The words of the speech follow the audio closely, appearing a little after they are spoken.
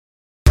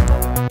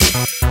Good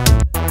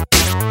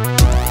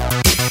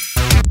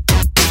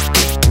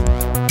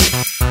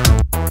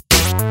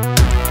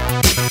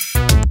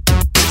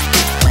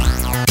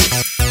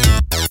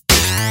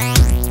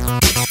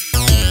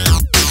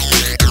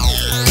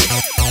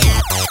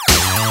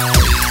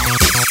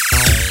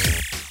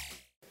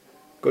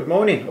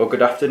morning or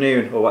good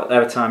afternoon or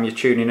whatever time you're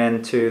tuning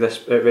in to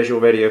this Risual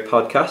Radio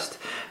podcast.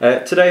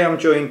 Today I'm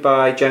joined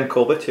by Jen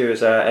Culbert, who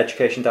is our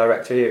Education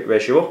Director here at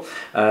Risual.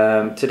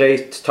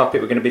 Today's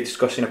topic we're going to be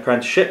discussing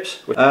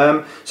apprenticeships.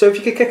 So if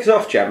you could kick us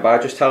off, Jen, by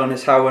just telling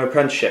us how an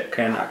apprenticeship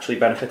can actually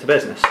benefit a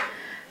business.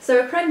 So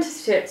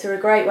apprenticeships are a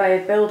great way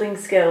of building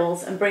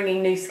skills and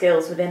bringing new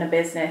skills within a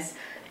business.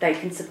 They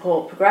can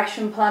support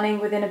progression planning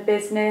within a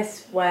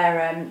business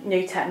where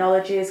new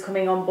technology is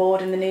coming on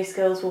board and the new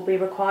skills will be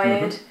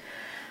required.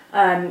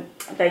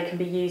 They can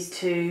be used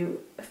to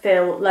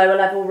fill lower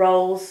level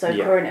roles, so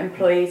current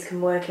employees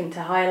can work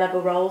into higher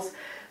level roles.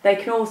 They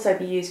can also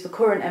be used for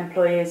current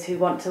employers who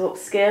want to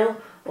upskill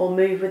or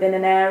move within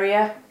an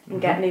area and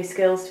get new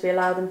skills to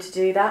allow them to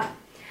do that.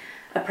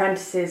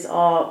 Apprentices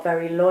are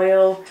very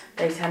loyal,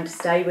 they tend to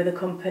stay with a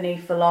company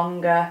for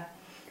longer.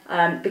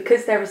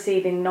 Because they're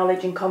receiving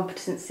knowledge and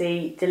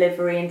competency,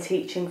 delivery and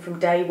teaching from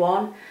day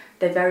one,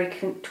 they very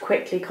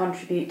quickly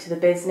contribute to the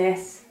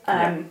business.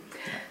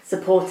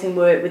 Supporting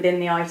work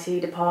within the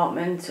IT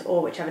department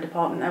or whichever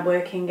department they're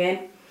working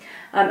in.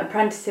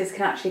 Apprentices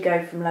can actually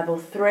go from level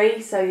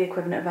 3, so the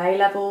equivalent of A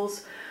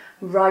levels,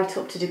 right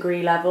up to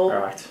degree level.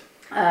 Right.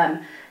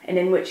 And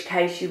in which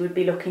case you would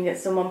be looking at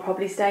someone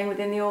probably staying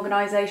within the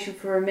organisation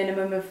for a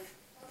minimum of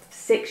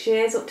 6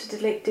 years up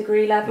to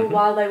degree level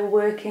while they were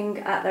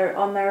working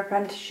on their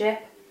apprenticeship.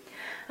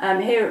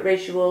 Here at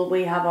Risual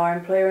we have our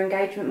employer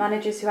engagement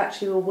managers who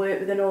actually will work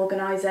with an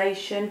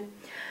organisation.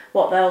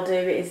 What they'll do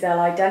is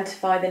they'll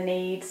identify the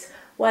needs,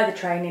 where the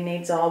training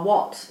needs are,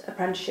 what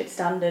apprenticeship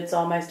standards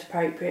are most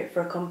appropriate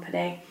for a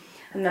company,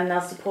 and then they'll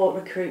support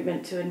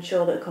recruitment to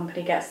ensure that the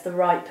company gets the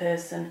right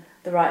person,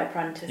 the right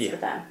apprentice for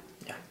them.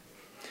 Yeah.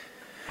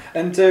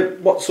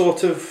 And what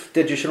sort of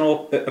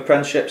digital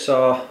apprenticeships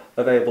are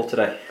available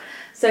today?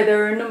 So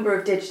there are a number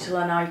of digital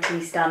and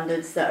IT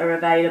standards that are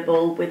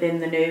available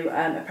within the new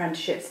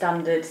apprenticeship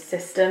standard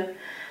system.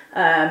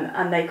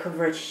 And they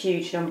cover a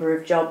huge number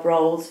of job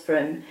roles,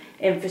 from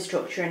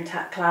infrastructure and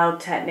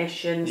cloud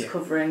technicians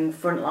covering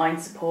frontline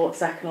support,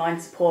 second line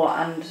support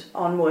and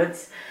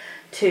onwards,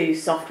 to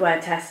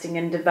software testing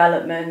and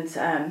development,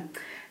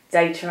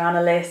 data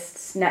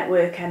analysts,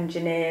 network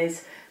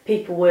engineers,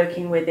 people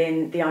working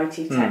within the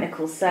IT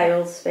technical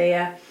sales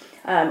sphere,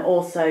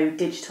 also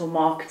digital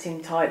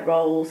marketing type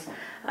roles,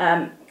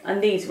 and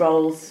these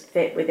roles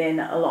fit within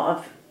a lot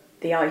of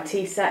the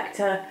IT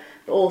sector,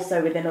 but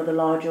also within other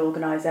large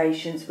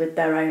organisations with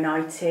their own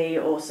IT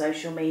or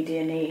social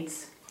media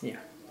needs. Yeah.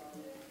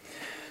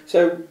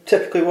 So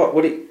typically what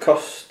would it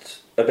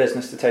cost a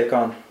business to take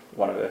on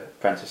one of the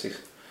apprentices?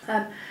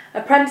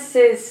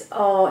 Apprentices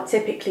are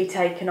typically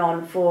taken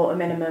on for a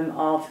minimum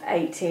of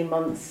 18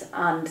 months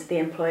and the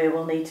employer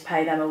will need to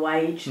pay them a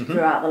wage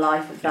throughout the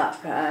life of that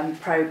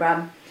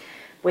programme,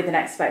 with an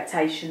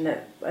expectation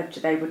that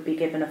they would be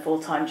given a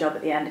full-time job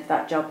at the end if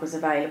that job was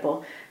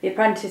available. The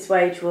apprentice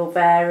wage will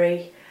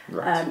vary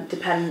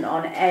dependent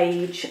on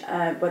age,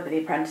 whether the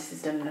apprentice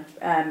is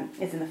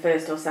in the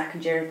first or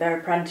second year of their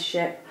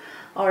apprenticeship.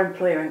 Our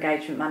employer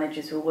engagement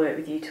managers will work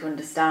with you to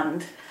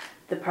understand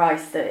the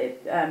price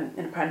that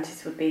an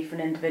apprentice would be for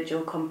an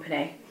individual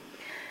company.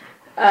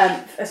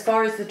 As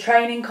far as the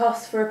training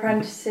costs for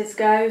apprentices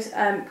goes,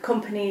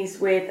 companies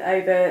with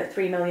over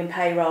 3 million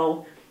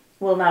payroll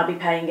will now be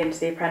paying into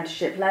the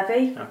apprenticeship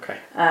levy,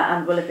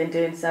 and will have been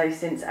doing so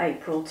since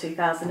April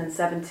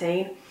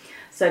 2017.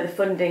 So the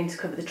funding to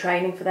cover the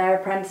training for their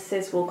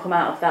apprentices will come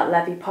out of that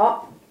levy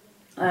pot.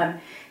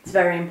 It's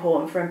very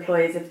important for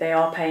employers, if they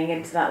are paying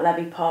into that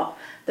levy pot,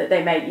 that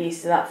they make use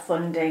of that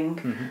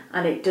funding,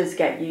 and it does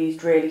get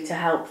used really to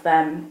help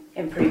them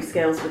improve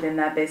skills within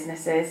their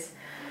businesses.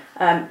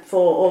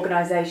 For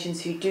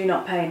organisations who do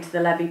not pay into the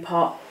levy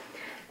pot,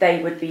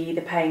 they would be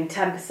either paying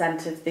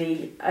 10% of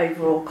the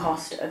overall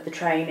cost of the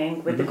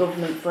training, with the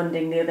government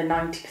funding the other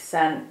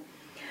 90%.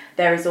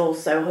 There is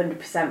also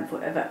 100%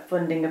 of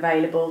funding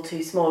available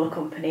to smaller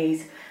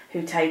companies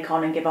who take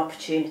on and give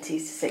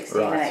opportunities to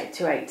 16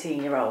 to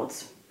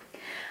 18-year-olds.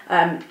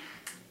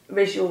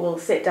 Risual will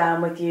sit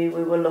down with you,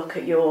 we will look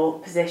at your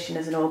position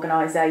as an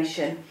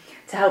organisation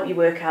to help you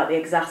work out the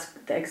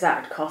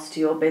exact cost to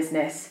your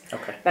business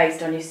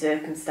based on your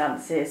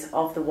circumstances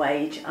of the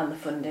wage and the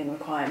funding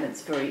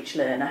requirements for each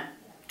learner.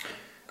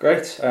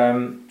 Great.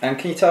 And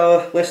can you tell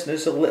our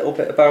listeners a little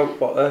bit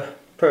about what a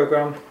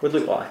programme would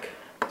look like?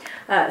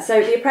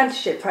 So the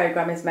apprenticeship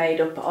programme is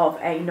made up of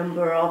a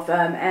number of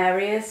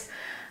areas.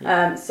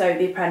 So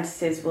the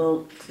apprentices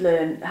will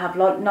have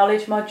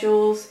knowledge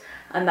modules,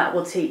 and that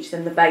will teach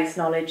them the base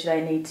knowledge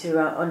they need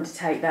to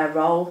undertake their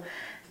role.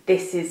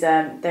 This is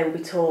they will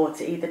be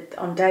taught either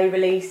on day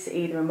release,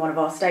 either in one of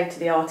our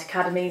state-of-the-art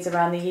academies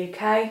around the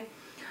UK,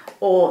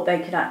 or they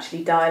can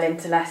actually dial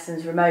into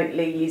lessons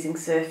remotely using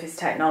Surface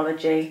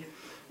technology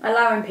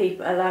allowing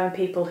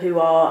people who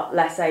are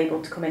less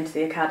able to come into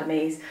the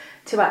academies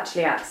to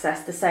actually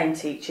access the same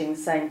teaching,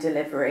 same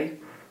delivery.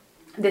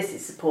 This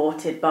is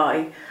supported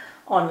by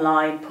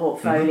online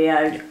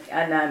portfolio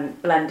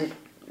and blended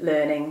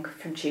learning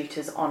from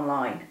tutors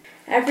online.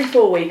 Every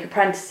 4 weeks,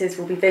 apprentices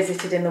will be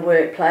visited in the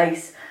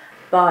workplace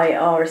by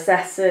our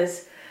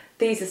assessors.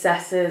 These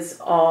assessors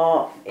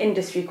are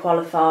industry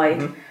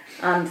qualified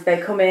and they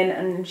come in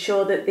and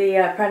ensure that the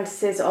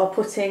apprentices are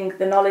putting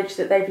the knowledge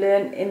that they've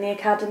learned in the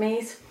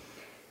academies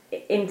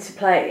into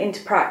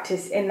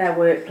practice in their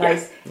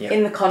workplace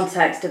in the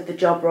context of the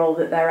job role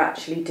that they're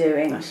actually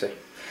doing. I see.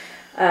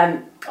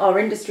 Our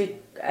industry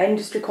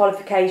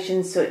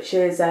qualifications such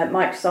as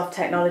Microsoft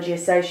Technology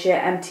Associate,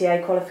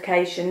 MTA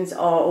qualifications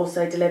are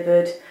also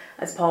delivered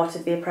as part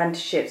of the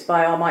apprenticeships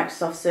by our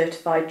Microsoft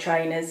certified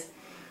trainers.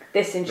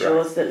 This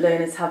ensures that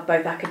learners have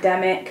both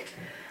academic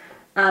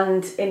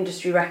and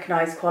industry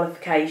recognised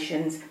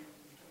qualifications,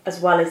 as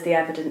well as the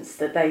evidence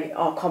that they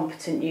are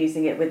competent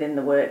using it within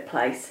the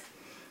workplace.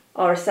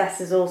 Our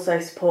assessors also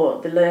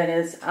support the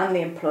learners and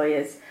the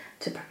employers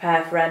to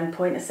prepare for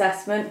endpoint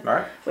assessment,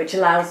 which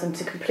allows them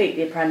to complete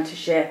the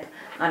apprenticeship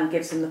and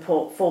gives them the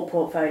full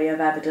portfolio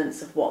of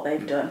evidence of what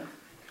they've done.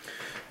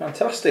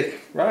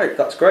 Fantastic. Right,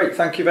 that's great.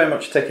 Thank you very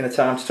much for taking the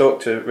time to talk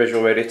to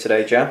Risual Radio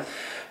today, Jan.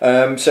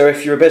 So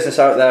if you're a business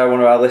out there,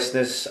 one of our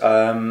listeners,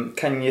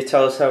 can you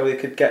tell us how they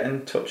could get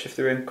in touch if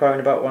they're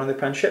inquiring about one of the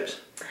apprenticeships?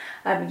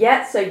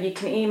 So you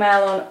can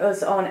email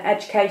us on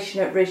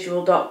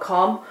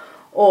education@risual.com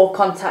or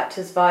contact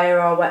us via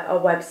our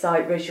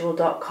website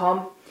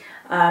risual.com.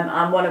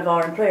 And one of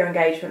our employer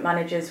engagement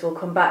managers will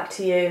come back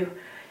to you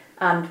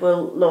and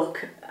we'll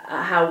look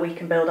at how we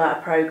can build out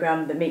a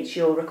programme that meets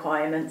your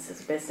requirements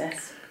as a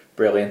business.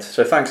 Brilliant.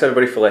 So thanks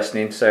everybody for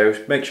listening. So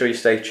make sure you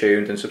stay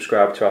tuned and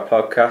subscribe to our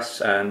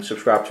podcasts and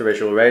subscribe to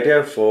Risual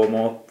Radio for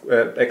more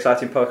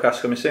exciting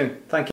podcasts coming soon. Thank you.